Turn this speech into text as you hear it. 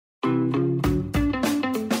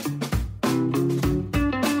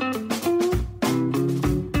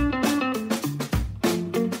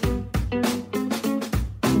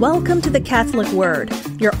Welcome to the Catholic Word,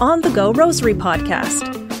 your on-the-go rosary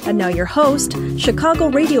podcast. And now your host, Chicago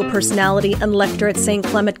radio personality and lector at St.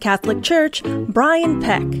 Clement Catholic Church, Brian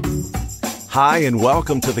Peck. Hi, and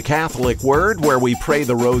welcome to the Catholic Word, where we pray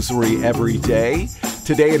the rosary every day.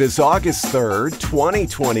 Today it is August 3rd,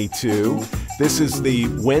 2022. This is the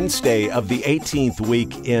Wednesday of the 18th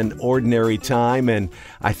week in Ordinary Time, and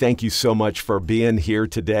I thank you so much for being here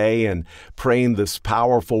today and praying this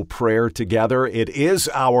powerful prayer together. It is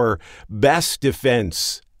our best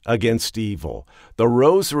defense against evil. The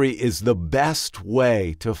rosary is the best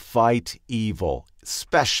way to fight evil,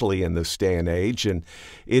 especially in this day and age, and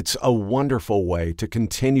it's a wonderful way to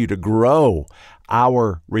continue to grow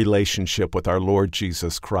our relationship with our Lord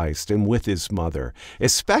Jesus Christ and with His mother,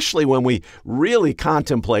 especially when we really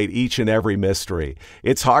contemplate each and every mystery.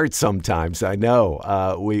 It's hard sometimes, I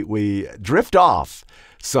know. We drift off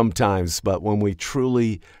sometimes, but when we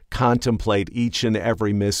truly contemplate each and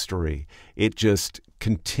every mystery, it just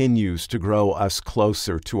continues to grow us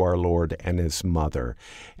closer to our Lord and His mother.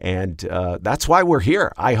 And that's why we're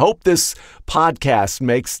here. I hope this podcast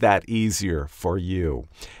makes that easier for you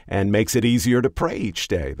and makes it easier to pray each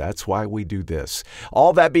day. That's why we do this.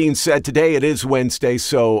 All that being said, today it is Wednesday,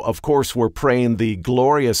 so of course we're praying the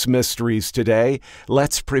glorious mysteries today.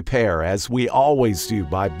 Let's prepare, as we always do,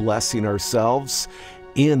 by blessing ourselves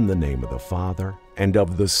in the name of the Father, and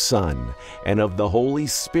of the Son, and of the Holy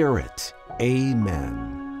Spirit.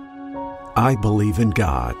 Amen. I believe in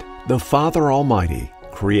God, the Father Almighty,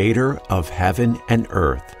 creator of heaven and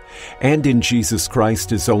earth, and in Jesus Christ,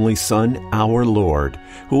 His only Son, our Lord,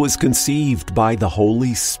 who was conceived by the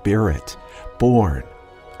Holy Spirit, born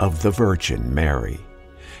of the Virgin Mary.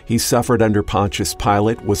 He suffered under Pontius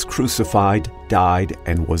Pilate, was crucified, died,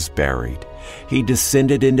 and was buried. He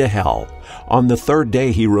descended into hell. On the third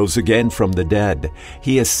day He rose again from the dead.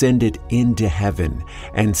 He ascended into heaven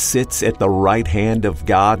and sits at the right hand of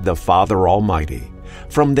God the Father Almighty.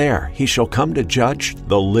 From there He shall come to judge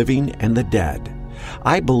the living and the dead.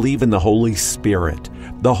 I believe in the Holy Spirit,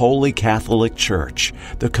 the Holy Catholic Church,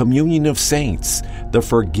 the communion of saints, the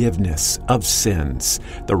forgiveness of sins,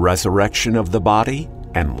 the resurrection of the body,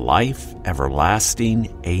 and life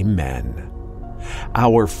everlasting. Amen.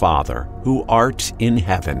 Our Father, who art in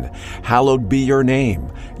heaven, hallowed be your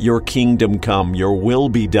name. Your kingdom come, your will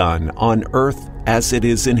be done, on earth as it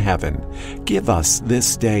is in heaven. Give us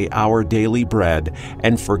this day our daily bread,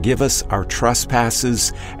 and forgive us our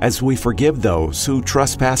trespasses, as we forgive those who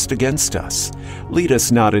trespass against us. Lead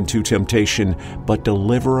us not into temptation, but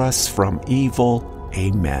deliver us from evil.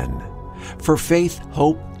 Amen. For faith,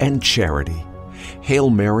 hope, and charity. Hail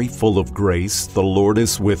Mary, full of grace, the Lord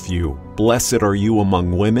is with you. Blessed are you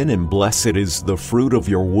among women, and blessed is the fruit of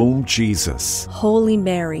your womb, Jesus. Holy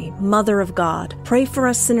Mary, Mother of God, pray for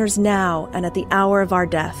us sinners now and at the hour of our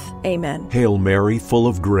death. Amen. Hail Mary, full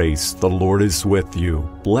of grace, the Lord is with you.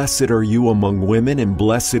 Blessed are you among women, and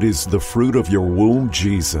blessed is the fruit of your womb,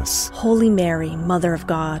 Jesus. Holy Mary, Mother of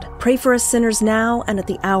God, pray for us sinners now and at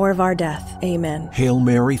the hour of our death. Amen. Hail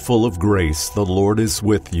Mary, full of grace, the Lord is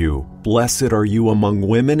with you. Blessed are you among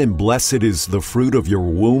women, and blessed is the fruit of your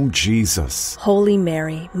womb, Jesus. Holy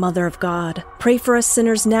Mary, Mother of God, pray for us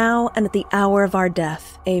sinners now and at the hour of our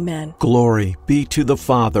death. Amen. Glory be to the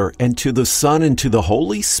Father, and to the Son, and to the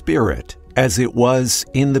Holy Spirit, as it was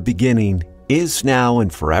in the beginning, is now,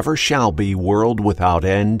 and forever shall be, world without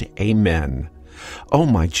end. Amen. O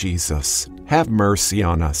my Jesus, have mercy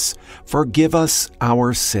on us. Forgive us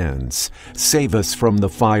our sins. Save us from the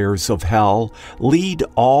fires of hell. Lead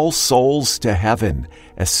all souls to heaven,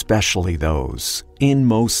 especially those in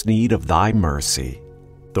most need of thy mercy.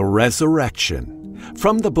 The Resurrection.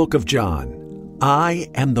 From the book of John. I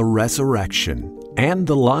am the resurrection and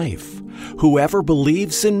the life. Whoever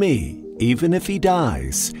believes in me, even if he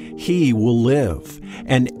dies, he will live.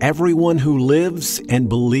 And everyone who lives and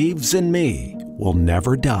believes in me will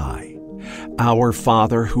never die. Our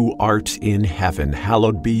Father, who art in heaven,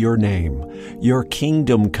 hallowed be your name. Your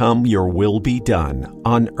kingdom come, your will be done,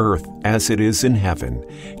 on earth as it is in heaven.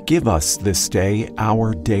 Give us this day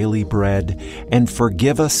our daily bread, and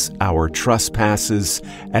forgive us our trespasses,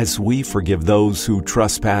 as we forgive those who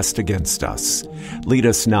trespass against us. Lead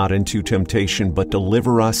us not into temptation, but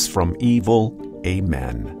deliver us from evil.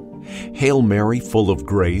 Amen. Hail Mary, full of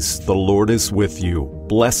grace, the Lord is with you.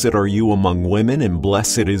 Blessed are you among women, and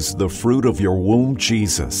blessed is the fruit of your womb,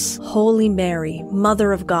 Jesus. Holy Mary,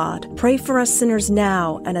 Mother of God, pray for us sinners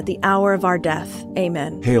now and at the hour of our death.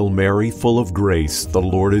 Amen. Hail Mary, full of grace, the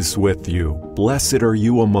Lord is with you. Blessed are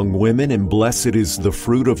you among women, and blessed is the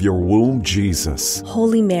fruit of your womb, Jesus.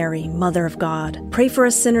 Holy Mary, Mother of God, pray for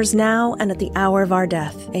us sinners now and at the hour of our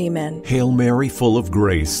death. Amen. Hail Mary, full of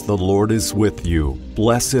grace, the Lord is with you.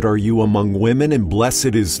 Blessed are you among women, and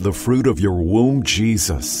blessed is the fruit of your womb,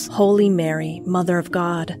 Jesus. Holy Mary, Mother of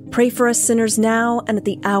God, pray for us sinners now and at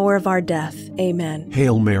the hour of our death. Amen.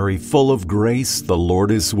 Hail Mary, full of grace, the Lord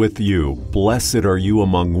is with you. Blessed are you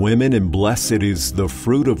among women, and blessed is the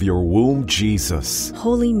fruit of your womb, Jesus.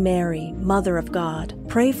 Holy Mary, Mother of God,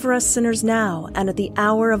 pray for us sinners now and at the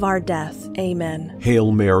hour of our death. Amen.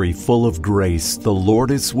 Hail Mary, full of grace, the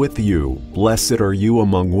Lord is with you. Blessed are you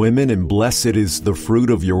among women, and blessed is the fruit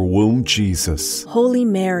of your womb, Jesus. Holy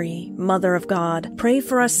Mary, Mother of God, pray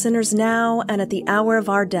for us sinners now and at the hour of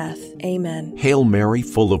our death. Amen. Hail Mary,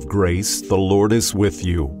 full of grace, the Lord is with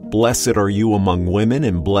you. Blessed are you among women,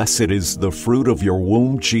 and blessed is the fruit of your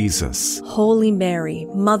womb, Jesus. Holy Mary,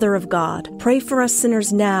 Mother of God, pray for us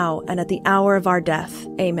sinners now and at the hour of our death.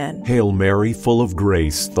 Amen. Hail Mary, full of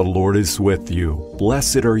grace, the Lord is with you.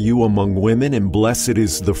 Blessed are you among women, and blessed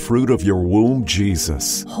is the fruit of your womb,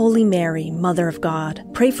 Jesus. Holy Mary, Mother of God,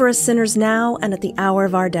 pray for us sinners now and at the hour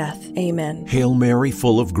of our death. Amen. Hail Mary,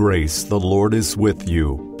 full of grace, the Lord is with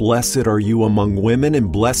you. Blessed are you among women,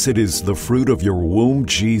 and blessed is the fruit of your womb,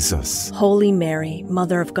 Jesus. Holy Mary,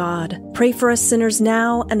 Mother of God, pray for us sinners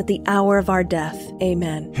now and at the hour of our death.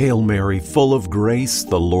 Amen. Hail Mary, full of grace,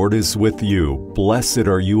 the Lord is with you. Blessed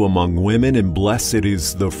are you among women, and blessed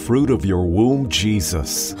is the fruit of your womb,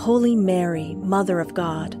 Jesus. Holy Mary, Mother of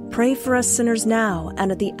God, pray for us sinners now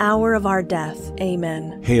and at the hour of our death.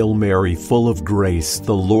 Amen. Hail Mary, full of grace,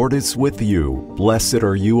 the Lord is with you. Blessed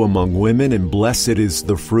are you among women, and blessed is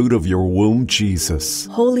the fruit of your womb, Jesus.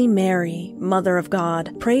 Holy Mary, Mother of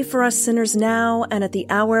God, pray for us sinners now and at the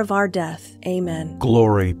hour of our death. Amen.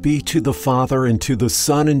 Glory be to the Father, and to the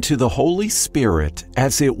Son, and to the Holy Spirit,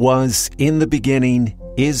 as it was in the beginning,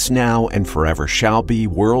 is now, and forever shall be,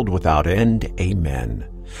 world without end. Amen.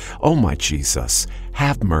 O my Jesus,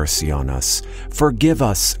 have mercy on us. Forgive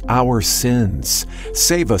us our sins.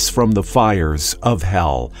 Save us from the fires of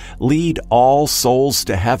hell. Lead all souls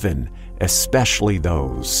to heaven, especially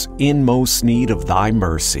those in most need of thy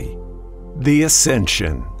mercy. The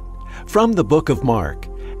Ascension. From the book of Mark.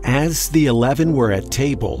 As the 11 were at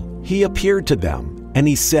table, he appeared to them, and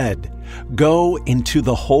he said, Go into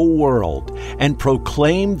the whole world and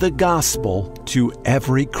proclaim the gospel to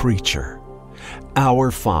every creature.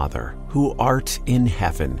 Our Father, who art in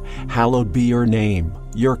heaven, hallowed be your name.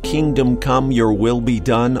 Your kingdom come, your will be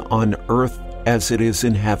done on earth as it is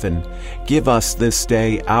in heaven. Give us this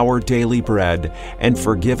day our daily bread, and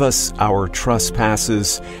forgive us our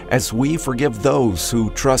trespasses, as we forgive those who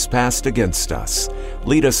trespass against us.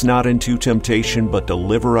 Lead us not into temptation, but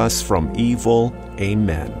deliver us from evil.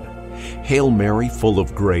 Amen. Hail Mary, full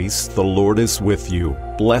of grace, the Lord is with you.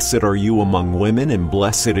 Blessed are you among women, and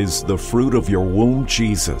blessed is the fruit of your womb,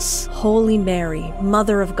 Jesus. Holy Mary,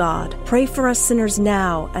 Mother of God, pray for us sinners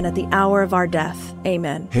now and at the hour of our death.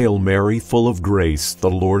 Amen. Hail Mary, full of grace, the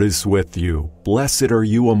Lord is with you. Blessed are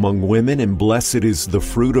you among women, and blessed is the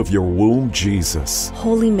fruit of your womb, Jesus.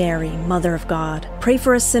 Holy Mary, Mother of God, pray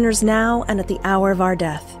for us sinners now and at the hour of our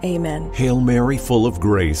death. Amen. Hail Mary, full of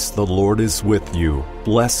grace, the Lord is with you.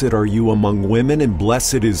 Blessed are you among women, and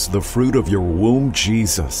blessed is the fruit of your womb,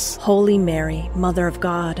 Jesus. Holy Mary, Mother of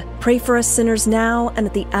God, pray for us sinners now and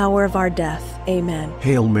at the hour of our death. Amen.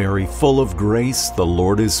 Hail Mary, full of grace, the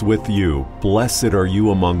Lord is with you. Blessed are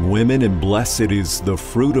you among women, and blessed is the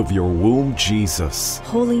fruit of your womb, Jesus.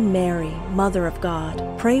 Holy Mary, Mother of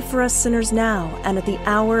God, pray for us sinners now and at the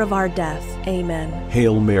hour of our death. Amen.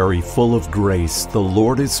 Hail Mary, full of grace, the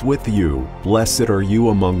Lord is with you. Blessed are you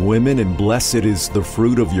among women, and blessed is the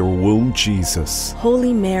fruit of your womb, Jesus.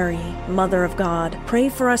 Holy Mary, Mother of God, pray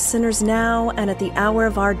for us sinners now and at the hour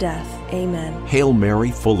of our death. Amen. Hail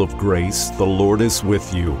Mary, full of grace, the Lord is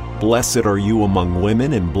with you. Blessed are you among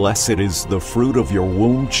women, and blessed is the fruit of your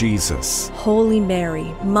womb, Jesus. Holy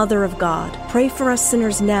Mary, Mother of God, pray for us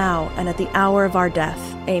sinners now and at the hour of our death.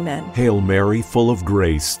 Amen. Hail Mary, full of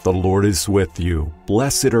grace, the Lord is with you.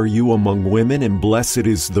 Blessed are you among women, and blessed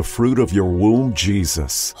is the fruit of your womb,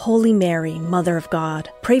 Jesus. Holy Mary, Mother of God,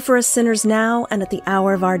 pray for us sinners now and at the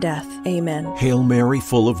hour of our death. Amen. Hail Mary,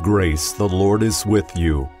 full of grace, the Lord is with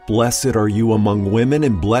you. Blessed are you among women,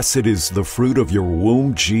 and blessed is the fruit of your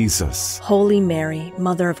womb, Jesus. Holy Mary,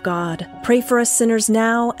 Mother of God, pray for us sinners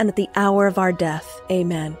now and at the hour of our death.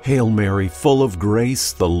 Amen. Hail Mary, full of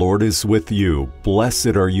grace, the Lord is with you.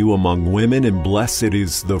 Blessed are you among women, and blessed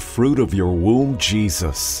is the fruit of your womb,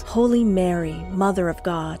 Jesus. Holy Mary, Mother of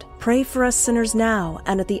God, pray for us sinners now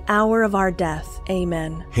and at the hour of our death.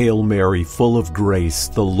 Amen. Hail Mary, full of grace,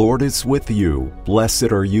 the Lord is with you.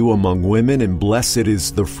 Blessed are you among women, and blessed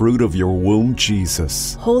is the fruit of your womb,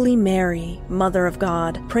 Jesus. Holy Mary, Mother of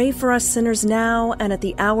God, pray for us sinners now and at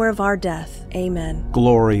the hour of our death. Amen.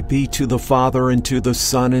 Glory be to the Father, and to the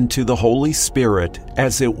Son, and to the Holy Spirit,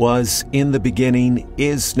 as it was in the beginning,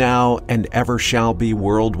 is now, and ever shall be,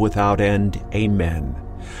 world without end. Amen.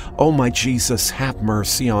 O my Jesus, have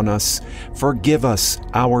mercy on us. Forgive us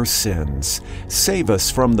our sins. Save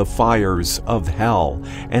us from the fires of hell,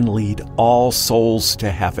 and lead all souls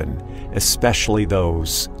to heaven, especially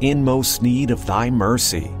those in most need of thy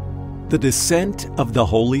mercy. The descent of the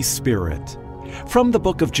Holy Spirit. From the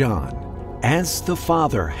book of John. As the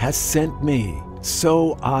Father has sent me,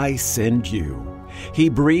 so I send you. He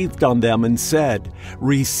breathed on them and said,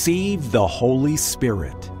 Receive the Holy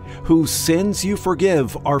Spirit. Whose sins you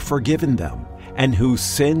forgive are forgiven them, and whose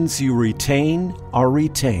sins you retain are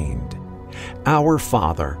retained. Our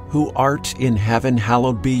Father, who art in heaven,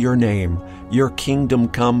 hallowed be your name. Your kingdom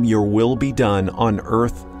come, your will be done on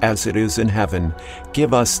earth as it is in heaven.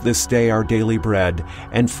 Give us this day our daily bread,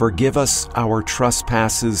 and forgive us our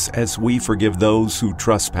trespasses as we forgive those who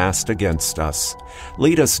trespass against us.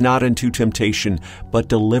 Lead us not into temptation, but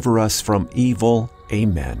deliver us from evil.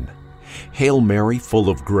 Amen. Hail Mary, full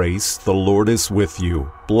of grace, the Lord is with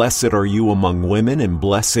you. Blessed are you among women, and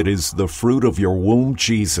blessed is the fruit of your womb,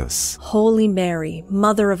 Jesus. Holy Mary,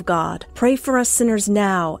 Mother of God, pray for us sinners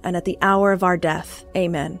now and at the hour of our death.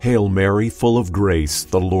 Amen. Hail Mary, full of grace,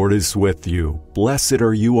 the Lord is with you. Blessed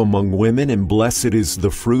are you among women, and blessed is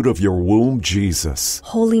the fruit of your womb, Jesus.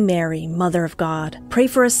 Holy Mary, Mother of God, pray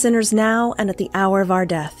for us sinners now and at the hour of our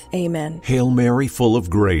death. Amen. Hail Mary, full of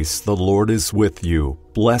grace, the Lord is with you.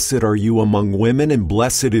 Blessed are you among women, and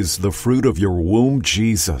blessed is the fruit of your womb,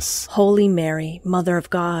 Jesus. Holy Mary, Mother of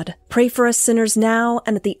God, pray for us sinners now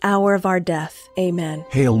and at the hour of our death. Amen.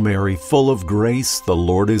 Hail Mary, full of grace, the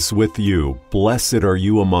Lord is with you. Blessed are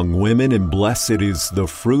you among women, and blessed is the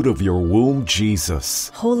fruit of your womb,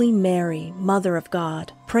 Jesus. Holy Mary, Mother of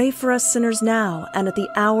God, pray for us sinners now and at the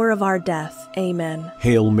hour of our death. Amen.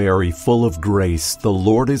 Hail Mary, full of grace, the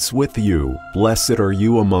Lord is with you. Blessed are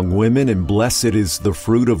you among women, and blessed is the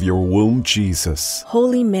fruit of your womb, Jesus.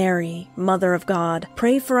 Holy Mary, Mother of God,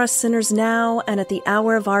 pray for us sinners now and at the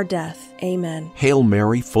hour of our death. Amen. Hail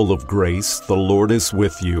Mary, full of grace, the Lord is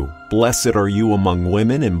with you. Blessed are you among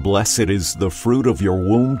women, and blessed is the fruit of your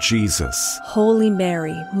womb, Jesus. Holy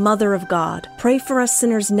Mary, Mother of God, pray for us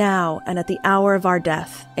sinners now and at the hour of our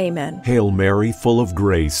death. Amen. Hail Mary, full of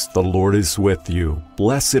grace, the Lord is with you.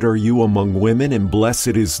 Blessed are you among women, and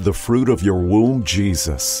blessed is the fruit of your womb,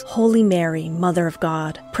 Jesus. Holy Mary, Mother of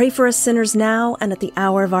God, pray for us sinners now and at the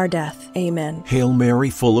hour of our death. Amen. Hail Mary,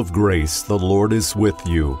 full of grace, the Lord is with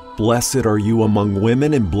you. Blessed are you among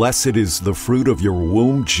women, and blessed is the fruit of your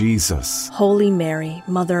womb, Jesus. Holy Mary,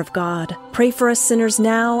 Mother of God, pray for us sinners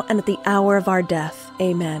now and at the hour of our death.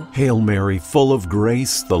 Amen. Hail Mary, full of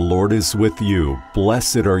grace, the Lord is with you.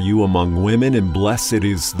 Blessed are you among women, and blessed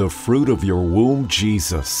is the fruit of your womb,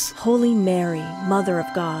 Jesus. Holy Mary, Mother of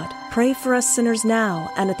God, pray for us sinners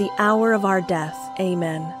now and at the hour of our death.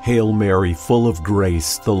 Amen. Hail Mary, full of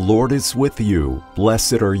grace, the Lord is with you.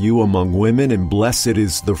 Blessed are you among women, and blessed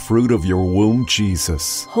is the fruit of your womb,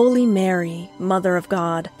 Jesus. Holy Mary, Mother of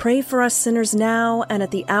God, pray for us sinners now and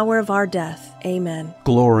at the hour of our death. Amen.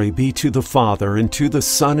 Glory be to the Father, and to the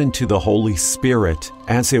Son, and to the Holy Spirit,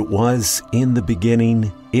 as it was in the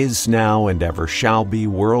beginning, is now, and ever shall be,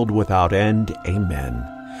 world without end. Amen.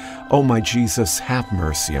 O my Jesus, have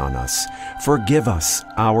mercy on us. Forgive us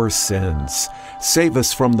our sins. Save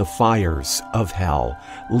us from the fires of hell.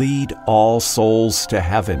 Lead all souls to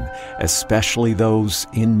heaven, especially those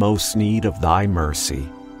in most need of thy mercy.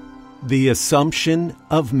 The Assumption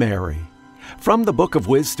of Mary. From the Book of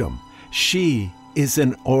Wisdom. She is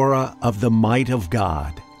an aura of the might of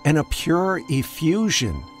God, and a pure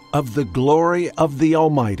effusion of the glory of the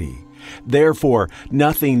Almighty. Therefore,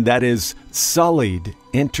 nothing that is sullied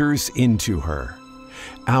enters into her.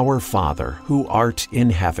 Our Father, who art in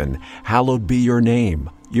heaven, hallowed be your name.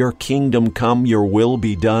 Your kingdom come, your will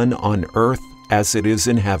be done on earth as it is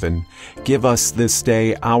in heaven. Give us this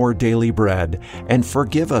day our daily bread, and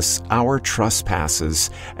forgive us our trespasses,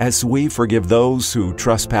 as we forgive those who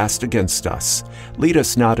trespass against us. Lead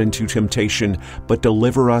us not into temptation, but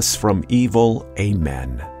deliver us from evil.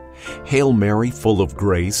 Amen. Hail Mary, full of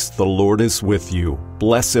grace, the Lord is with you.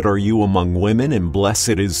 Blessed are you among women, and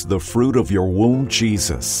blessed is the fruit of your womb,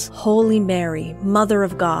 Jesus. Holy Mary, Mother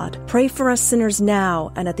of God, pray for us sinners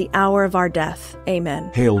now and at the hour of our death. Amen.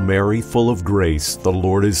 Hail Mary, full of grace, the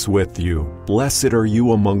Lord is with you. Blessed are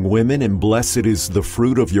you among women, and blessed is the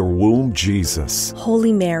fruit of your womb, Jesus.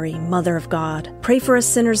 Holy Mary, Mother of God, pray for us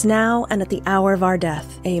sinners now and at the hour of our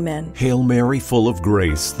death. Amen. Hail Mary, full of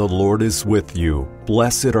grace, the Lord is with you.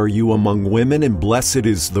 Blessed are you among women, and blessed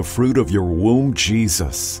is the fruit of your womb,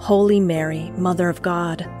 Jesus. Holy Mary, Mother of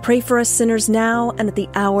God, pray for us sinners now and at the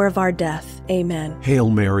hour of our death. Amen. Hail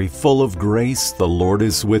Mary, full of grace, the Lord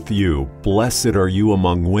is with you. Blessed are you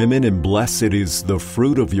among women, and blessed is the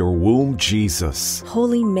fruit of your womb, Jesus.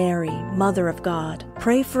 Holy Mary, Mother of God,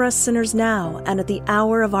 pray for us sinners now and at the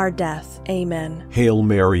hour of our death. Amen. Hail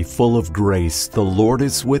Mary, full of grace, the Lord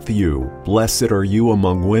is with you. Blessed are you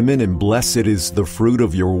among women, and blessed is the fruit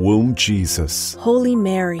of your womb, Jesus. Holy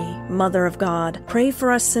Mary, Mother of God, pray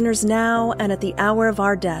for us sinners now and at the hour of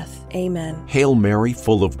our death. Amen. Hail Mary,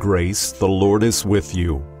 full of grace, the Lord is with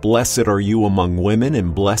you. Blessed are you among women,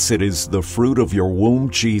 and blessed is the fruit of your womb,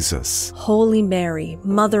 Jesus. Holy Mary,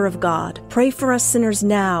 Mother of God, pray for us sinners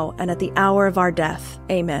now and at the hour of our death.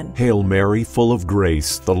 Amen. Hail Mary, full of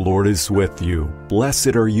grace, the Lord is with you.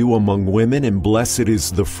 Blessed are you among women, and blessed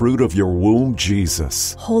is the fruit of your womb,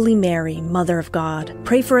 Jesus. Holy Mary, Mother of God,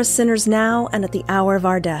 pray for us sinners now and at the hour of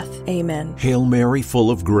our death. Amen. Hail Mary, full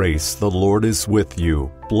of grace, the Lord is with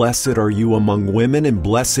you. Blessed are you among women, and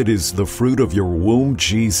blessed is the fruit of your womb,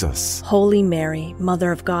 Jesus. Holy Mary, Mother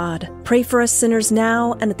of God, pray for us sinners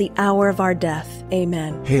now and at the hour of our death.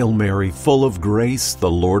 Amen. Hail Mary, full of grace, the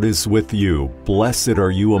Lord is with you. Blessed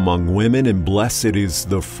are you among women, and blessed is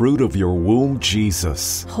the fruit of your womb,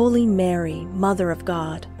 Jesus. Holy Mary, Mother of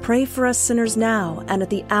God, pray for us sinners now and at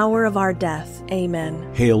the hour of our death.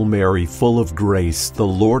 Amen. Hail Mary, full of grace, the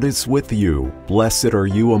Lord is with you. Blessed are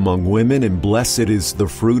you among women, and blessed is the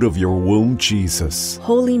fruit of your womb, Jesus.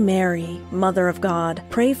 Holy Mary, Mother of God,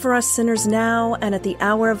 pray for us sinners now and at the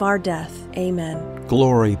hour of our death. Amen.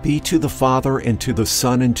 Glory be to the Father, and to the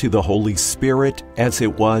Son, and to the Holy Spirit, as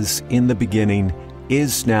it was in the beginning,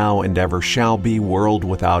 is now, and ever shall be, world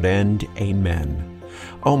without end. Amen.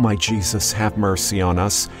 O my Jesus, have mercy on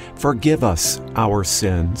us. Forgive us our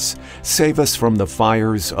sins. Save us from the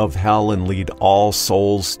fires of hell, and lead all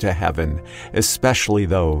souls to heaven, especially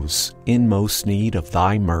those in most need of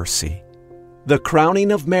thy mercy. The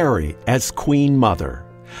crowning of Mary as Queen Mother.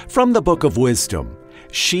 From the Book of Wisdom.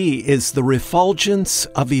 She is the refulgence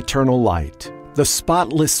of eternal light, the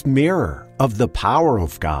spotless mirror of the power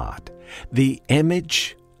of God, the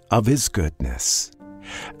image of His goodness.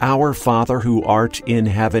 Our Father who art in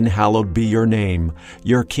heaven, hallowed be your name.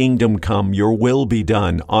 Your kingdom come, your will be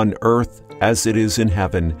done, on earth as it is in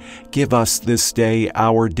heaven. Give us this day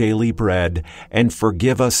our daily bread, and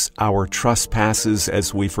forgive us our trespasses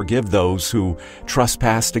as we forgive those who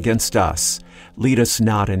trespass against us. Lead us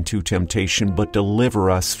not into temptation, but deliver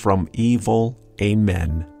us from evil.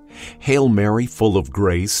 Amen. Hail Mary, full of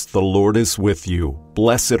grace, the Lord is with you.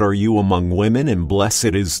 Blessed are you among women, and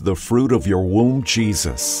blessed is the fruit of your womb,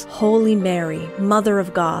 Jesus. Holy Mary, Mother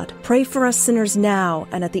of God, pray for us sinners now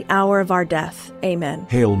and at the hour of our death. Amen.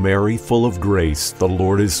 Hail Mary, full of grace, the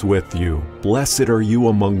Lord is with you. Blessed are you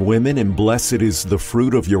among women, and blessed is the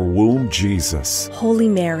fruit of your womb, Jesus. Holy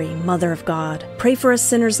Mary, Mother of God, pray for us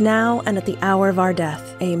sinners now and at the hour of our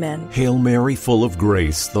death. Amen. Hail Mary, full of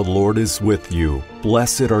grace, the Lord is with you.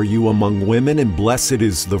 Blessed are you among women, and blessed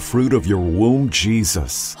is the fruit of your womb,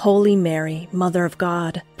 Jesus. Holy Mary, Mother of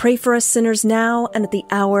God, pray for us sinners now and at the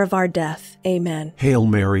hour of our death. Amen. Hail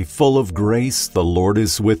Mary, full of grace, the Lord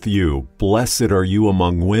is with you. Blessed are you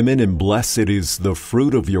among women, and blessed is the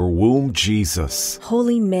fruit of your womb, Jesus.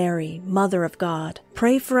 Holy Mary, Mother of God,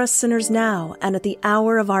 pray for us sinners now and at the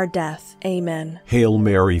hour of our death. Amen. Hail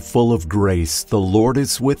Mary, full of grace, the Lord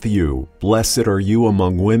is with you. Blessed are you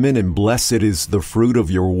among women, and blessed is the fruit of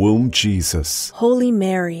your womb, Jesus. Holy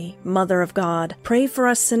Mary, Mother of God, pray for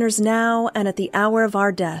us sinners now and at the hour of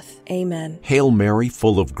our death. Amen. Hail Mary,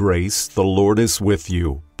 full of grace, the Lord is with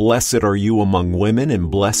you. Blessed are you among women, and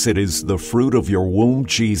blessed is the fruit of your womb,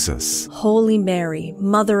 Jesus. Holy Mary,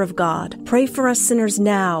 Mother of God, pray for us sinners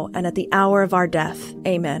now and at the hour of our death.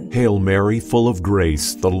 Amen. Hail Mary, full of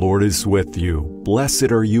grace, the Lord is with you.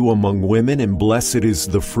 Blessed are you among women, and blessed is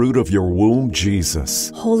the fruit of your womb,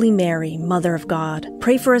 Jesus. Holy Mary, Mother of God,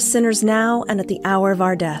 pray for us sinners now and at the hour of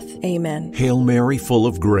our death. Amen. Hail Mary, full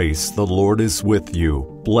of grace, the Lord is with you.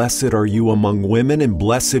 Blessed are you among women, and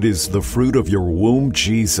blessed is the fruit of your womb,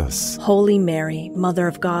 Jesus. Holy Mary, Mother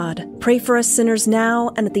of God, pray for us sinners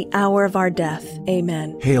now and at the hour of our death.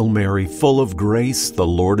 Amen. Hail Mary, full of grace, the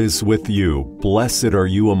Lord is with you. Blessed are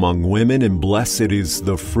you among women, and blessed is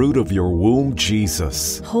the fruit of your womb,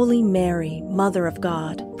 Jesus. Holy Mary, Mother of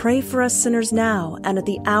God, pray for us sinners now and at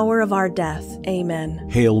the hour of our death. Amen.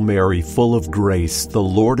 Hail Mary, full of grace, the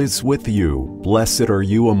Lord is with you. Blessed are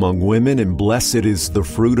you among women, and blessed is the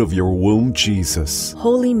fruit of your womb, Jesus.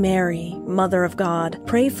 Holy Mary, Mother of God,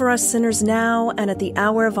 pray for us sinners now and at the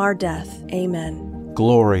hour of our death. Amen.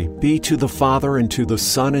 Glory be to the Father, and to the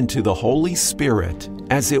Son, and to the Holy Spirit,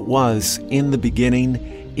 as it was in the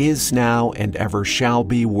beginning, is now, and ever shall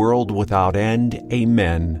be, world without end.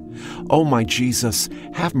 Amen. O my Jesus,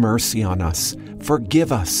 have mercy on us.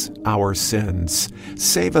 Forgive us our sins.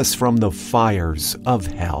 Save us from the fires of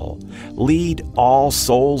hell. Lead all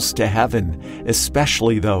souls to heaven,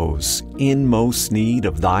 especially those in most need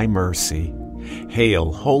of thy mercy.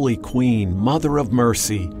 Hail, Holy Queen, Mother of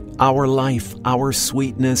Mercy, our life, our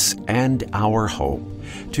sweetness, and our hope.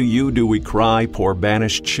 To you do we cry, poor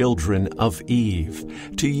banished children of Eve.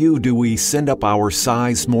 To you do we send up our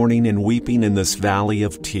sighs, mourning and weeping in this valley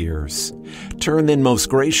of tears. Turn then, most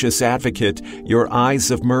gracious Advocate, your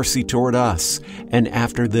eyes of mercy toward us, and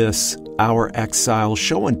after this, our exile,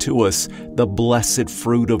 show unto us the blessed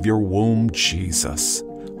fruit of your womb, Jesus.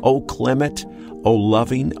 O clement, O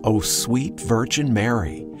loving, O sweet Virgin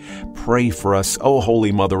Mary, pray for us, O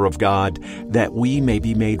Holy Mother of God, that we may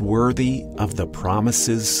be made worthy of the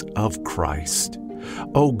promises of Christ.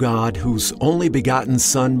 O God, whose only begotten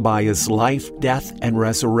Son by his life, death, and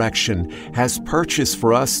resurrection has purchased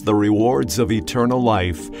for us the rewards of eternal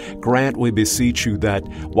life, grant, we beseech you, that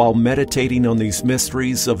while meditating on these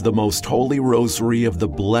mysteries of the most holy rosary of the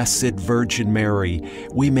Blessed Virgin Mary,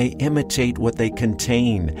 we may imitate what they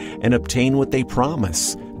contain and obtain what they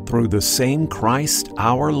promise. Through the same Christ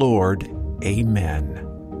our Lord. Amen.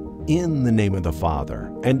 In the name of the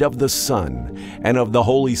Father, and of the Son, and of the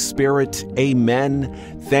Holy Spirit.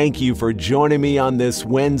 Amen. Thank you for joining me on this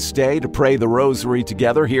Wednesday to pray the Rosary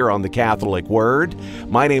together here on the Catholic Word.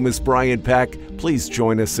 My name is Brian Peck. Please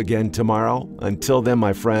join us again tomorrow. Until then,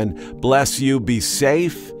 my friend, bless you, be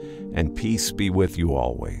safe, and peace be with you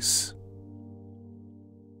always.